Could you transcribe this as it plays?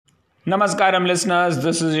Namaskaram listeners,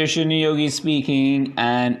 this is Yashini Yogi speaking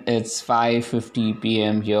and it's 5:50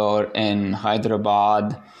 p.m. here in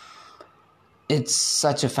Hyderabad. It's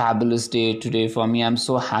such a fabulous day today for me. I'm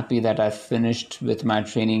so happy that I finished with my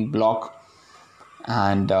training block,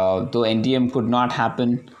 and though NDM could not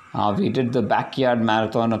happen, we did the backyard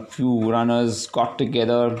marathon. A few runners got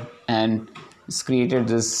together and created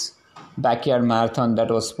this backyard marathon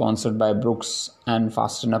that was sponsored by Brooks and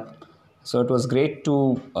Fasten Up. So it was great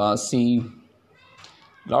to see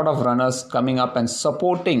a lot of runners coming up and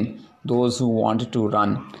supporting those who wanted to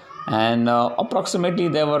run. And approximately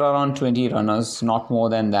there were around 20 runners, not more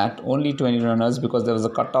than that, only 20 runners, because there was a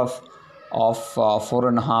cutoff of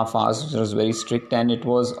 4.5 hours, which was very strict, and it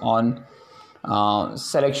was on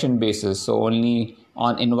selection basis, so only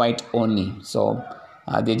on invite only. So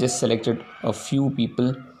they just selected a few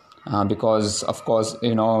people because, of course,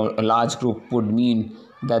 a large group would mean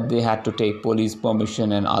that they had to take police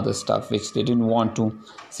permission and other stuff, which they didn't want to.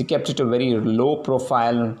 So kept it a very low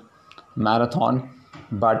profile marathon,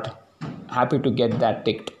 but happy to get that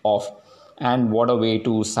ticked off. And what a way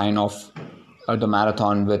to sign off the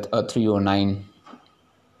marathon with a 3:09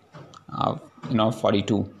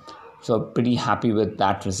 42. So pretty happy with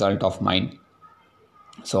that result of mine.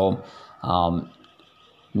 So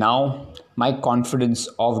now my confidence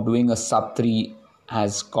of doing a sub 3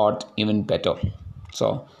 has got even better.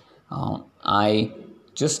 So I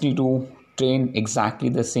just need to train exactly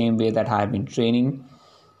the same way that I have been training,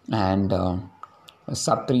 and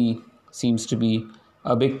sub 3 seems to be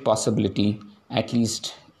a big possibility, at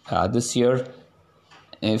least this year.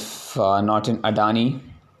 If not in Adani,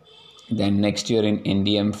 then next year in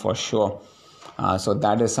NDM for sure. So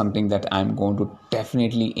that is something that I'm going to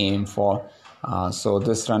definitely aim for. So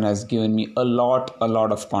this run has given me a lot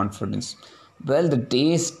of confidence. Well, the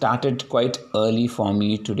day started quite early for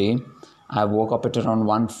me today. I woke up at around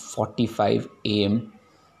 1:45 a.m.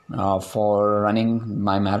 For running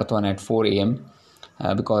my marathon at 4 a.m.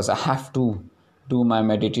 Because I have to do my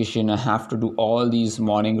meditation. I have to do all these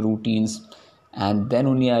morning routines, and then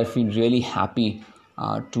only I feel really happy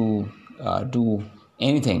to do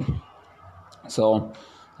anything. So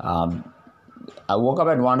I woke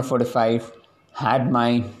up at 1:45, had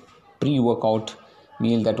my pre-workout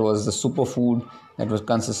meal, that was the superfood that was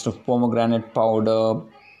consist of pomegranate powder,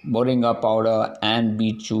 moringa powder and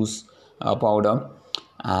beet juice powder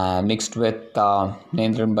mixed with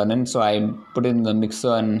Nendran Banan. So I put it in the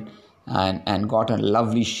mixer and got a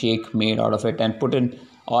lovely shake made out of it, and put in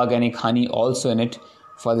organic honey also in it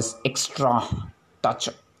for this extra touch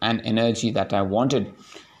and energy that I wanted.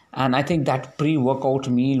 And I think that pre-workout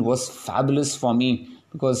meal was fabulous for me,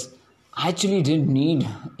 because I actually didn't need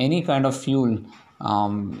any kind of fuel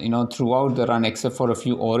throughout the run, except for a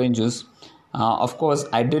few oranges. Of course,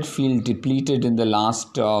 I did feel depleted in the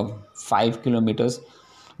last 5 kilometers.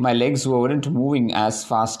 My legs weren't moving as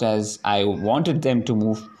fast as I wanted them to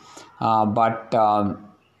move. But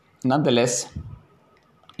nonetheless,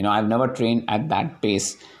 I've never trained at that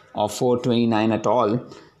pace of 4:29 at all.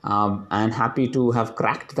 I'm happy to have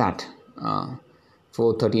cracked that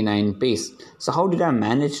 4:39 pace. So how did I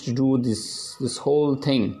manage to do this whole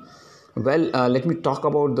thing? Well, let me talk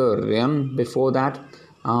about the run before that.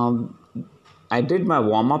 I did my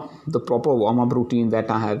warm-up, the proper warm-up routine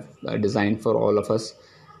that I have designed for all of us.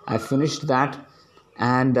 I finished that,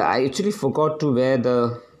 and I actually forgot to wear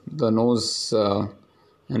the nose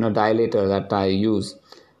dilator that I use.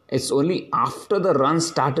 It's only after the run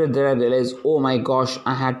started that I realized, oh my gosh,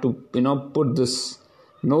 I had to put this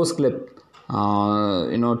nose clip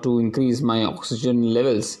to increase my oxygen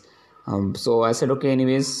levels. So I said, okay,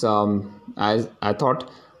 anyways, I thought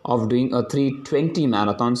of doing a 3:20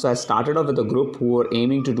 marathon. So I started off with a group who were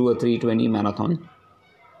aiming to do a 3:20 marathon.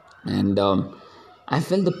 And I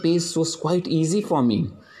felt the pace was quite easy for me.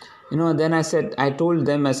 Then I told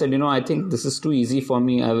them, I think this is too easy for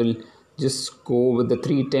me. I will just go with the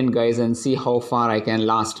 3:10 guys and see how far I can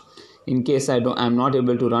last. In case I'm not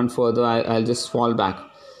able to run further, I'll just fall back.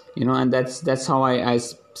 And that's how I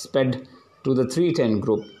sped to the 3:10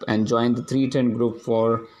 group and joined the 3:10 group for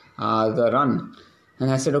the run. And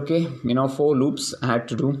I said, okay, 4 loops I had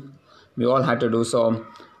to do. We all had to do. So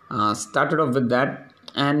started off with that.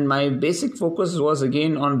 And my basic focus was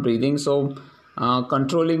again on breathing. So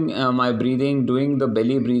controlling my breathing, doing the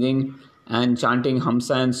belly breathing and chanting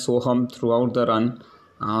Hamsa and Soham throughout the run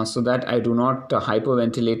so that I do not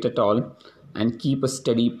hyperventilate at all and keep a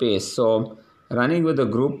steady pace. So running with a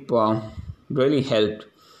group really helped.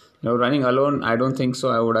 Running alone, I don't think so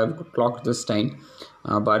I would have clocked this time.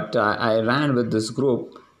 But I ran with this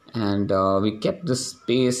group, and we kept this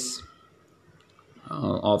pace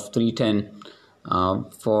of 3:10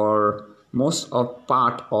 for most of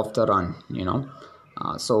part of the run,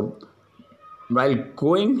 so while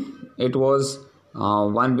going, it was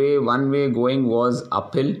one way going was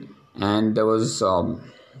uphill, and there was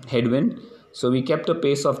headwind, so we kept a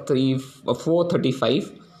pace of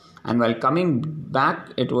 4:35, and while coming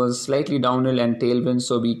back it was slightly downhill and tailwind,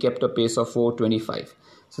 so we kept a pace of 4:25.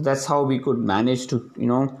 So that's how we could manage to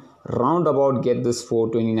roundabout get this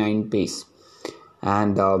 4:29 pace.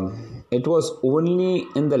 And it was only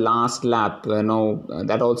in the last lap,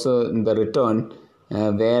 that also in the return,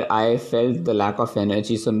 where I felt the lack of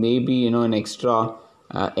energy. So maybe an extra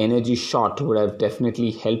energy shot would have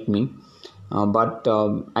definitely helped me, but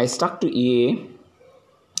I stuck to EA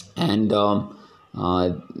and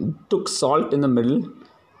took salt in the middle.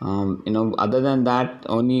 Other than that,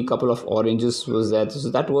 only a couple of oranges was there.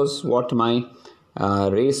 So that was what my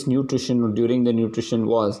race nutrition during the nutrition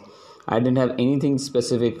was. I didn't have anything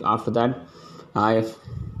specific after that. I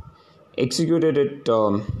executed it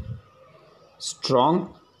strong.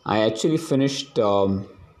 I actually finished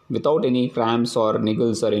without any cramps or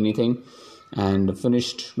niggles or anything, and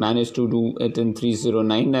managed to do it in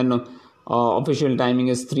 3:09, and official timing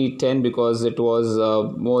is 3:10 because it was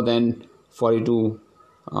more than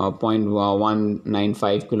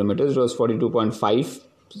 42.195 kilometers. It was 42.5.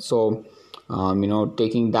 So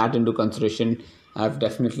taking that into consideration, I've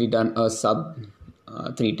definitely done a sub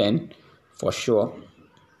 3:10 for sure,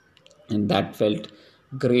 and that felt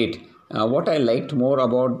great. What I liked more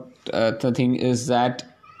about the thing is that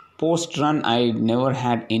post run I never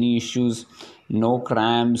had any issues, no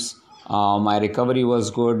cramps. My recovery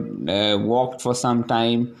was good. Walked for some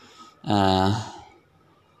time.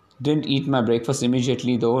 Didn't eat my breakfast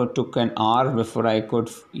immediately though. It took an hour before I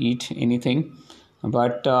could eat anything.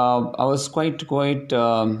 But I was quite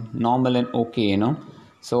normal and okay,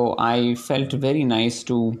 So I felt very nice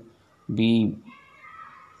to be,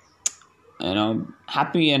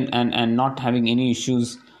 happy and not having any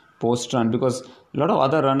issues post run, because a lot of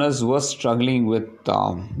other runners were struggling with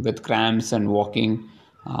cramps and walking.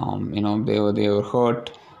 They were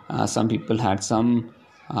hurt. Some people had some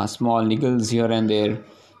small niggles here and there,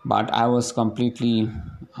 but I was completely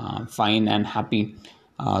fine and happy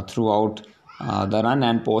throughout the run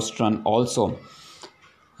and post run also.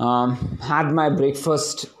 Had my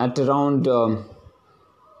breakfast at around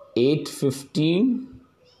 8:15,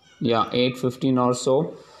 8:15 or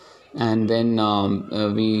so, and then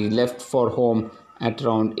we left for home at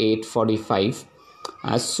around 8:45.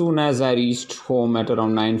 As soon as I reached home at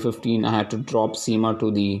around 9:15, I had to drop Seema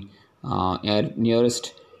to the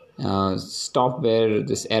nearest stop where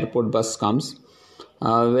this airport bus comes.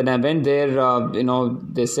 When I went there,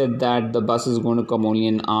 they said that the bus is going to come only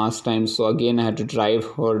an hour's time. So again, I had to drive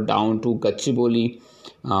her down to Gachibowli.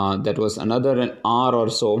 That was another an hour or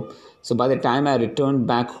so. So by the time I returned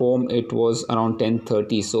back home, it was around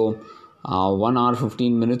 10:30. So 1 hour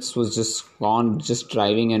 15 minutes was just gone, just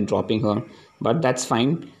driving and dropping her. But that's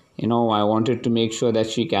fine. I wanted to make sure that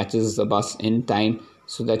she catches the bus in time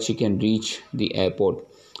so that she can reach the airport.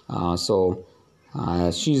 So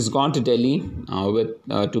she's gone to Delhi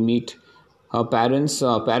to meet her parents.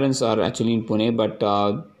 Parents are actually in Pune, but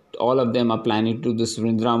all of them are planning to do this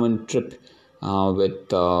Vrindavan trip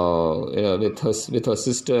with her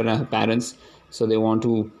sister and her parents. So they want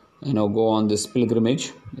to go on this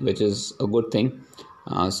pilgrimage, which is a good thing.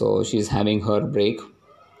 So she's having her break.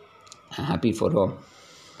 Happy for her.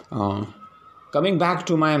 Coming back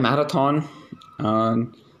to my marathon,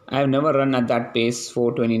 I have never run at that pace,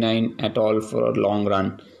 4:29 at all for a long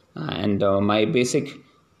run. And my basic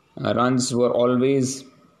runs were always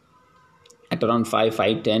at around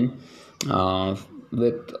 5:10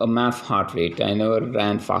 with a MAF heart rate. I never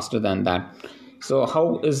ran faster than that. So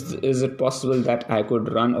how is it possible that I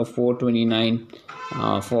could run a 4:29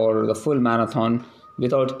 for the full marathon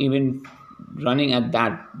without even running at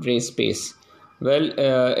that race pace? Well,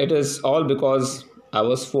 it is all because I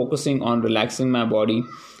was focusing on relaxing my body.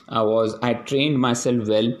 I trained myself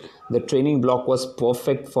well. The training block was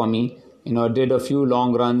perfect for me. I did a few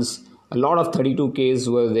long runs. A lot of 32Ks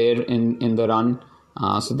were there in the run.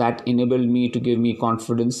 So that enabled me to give me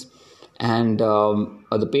confidence. And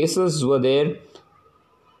the paces were there.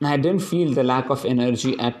 I didn't feel the lack of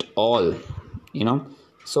energy at all,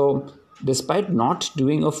 So despite not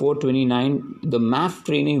doing a 4:29, the MAF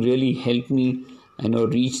training really helped me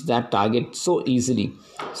reach that target so easily.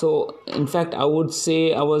 So in fact, I would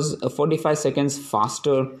say I was 45 seconds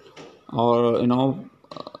faster, or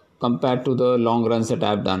compared to the long runs that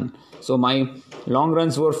I've done. So my long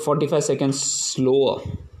runs were 45 seconds slower.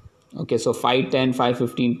 Okay, so 5:10,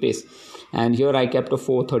 5:15 pace, and here I kept a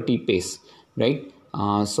 4:30 pace, right?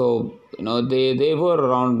 So they were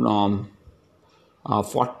around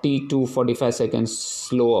 40 to 45 seconds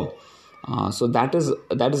slower. So that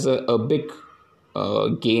is a big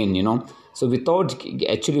gain. So without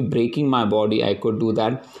actually breaking my body, I could do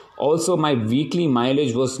that. Also, my weekly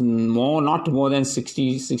mileage was not more than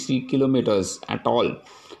 60 kilometers at all.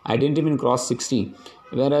 I didn't even cross 60,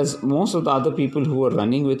 whereas most of the other people who were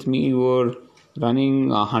running with me were running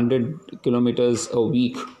 100 kilometers a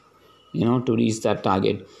week, to reach that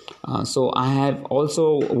target. So I have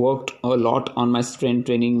also worked a lot on my strength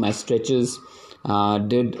training, my stretches,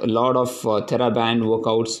 did a lot of TheraBand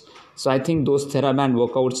workouts. So I think those TheraBand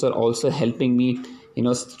workouts are also helping me,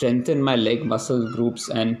 strengthen my leg muscle groups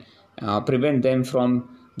and prevent them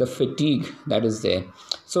from the fatigue that is there.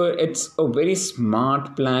 So it's a very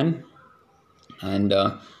smart plan, and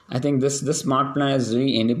I think this smart plan has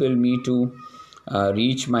really enabled me to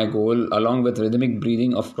reach my goal, along with rhythmic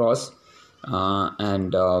breathing, of course,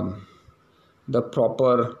 and the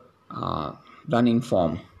proper running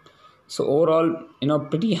form. So overall,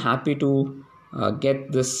 pretty happy to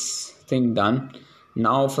get this thing done.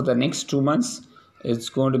 Now for the next 2 months, it's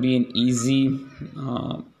going to be an easy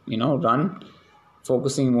run,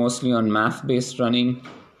 focusing mostly on math based running,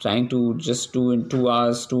 trying to just do in 2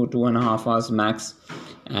 hours, 2.5 hours max,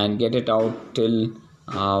 and get it out till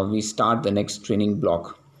we start the next training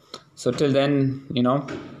block. So till then,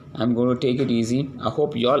 I'm going to take it easy. I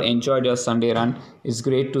hope you all enjoyed your Sunday run. It's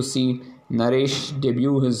great to see Naresh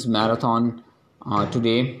debut his marathon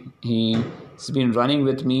today. He's been running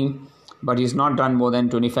with me, but he's not done more than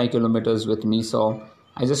 25 kilometers with me. So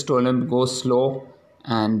I just told him go slow,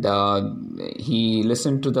 and he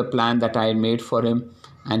listened to the plan that I had made for him,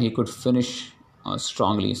 and he could finish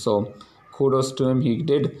strongly. So kudos to him. He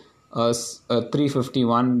did a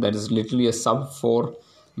 3:51, that is literally a sub 4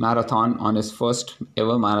 marathon on his first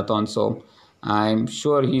ever marathon. So I'm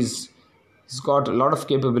sure he's got a lot of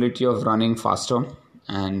capability of running faster,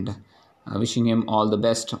 and wishing him all the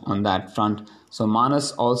best on that front. So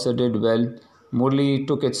Manas also did well. Murli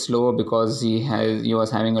took it slower because he was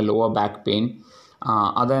having a lower back pain.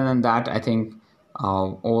 Other than that, I think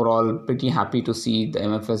overall pretty happy to see the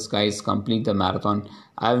MFS guys complete the marathon.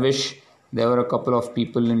 I wish there were a couple of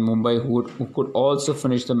people in Mumbai who could also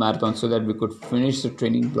finish the marathon, so that we could finish the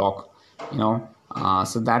training block,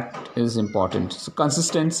 so that is important. So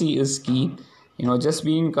consistency is key. Just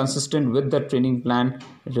being consistent with the training plan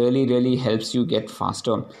really helps you get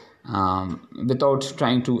faster, without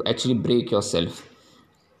trying to actually break yourself.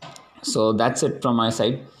 So that's it from my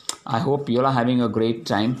side. I hope you all are having a great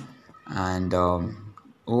time, and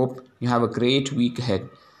hope you have a great week ahead.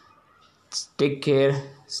 Take care,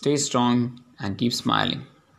 stay strong, and keep smiling.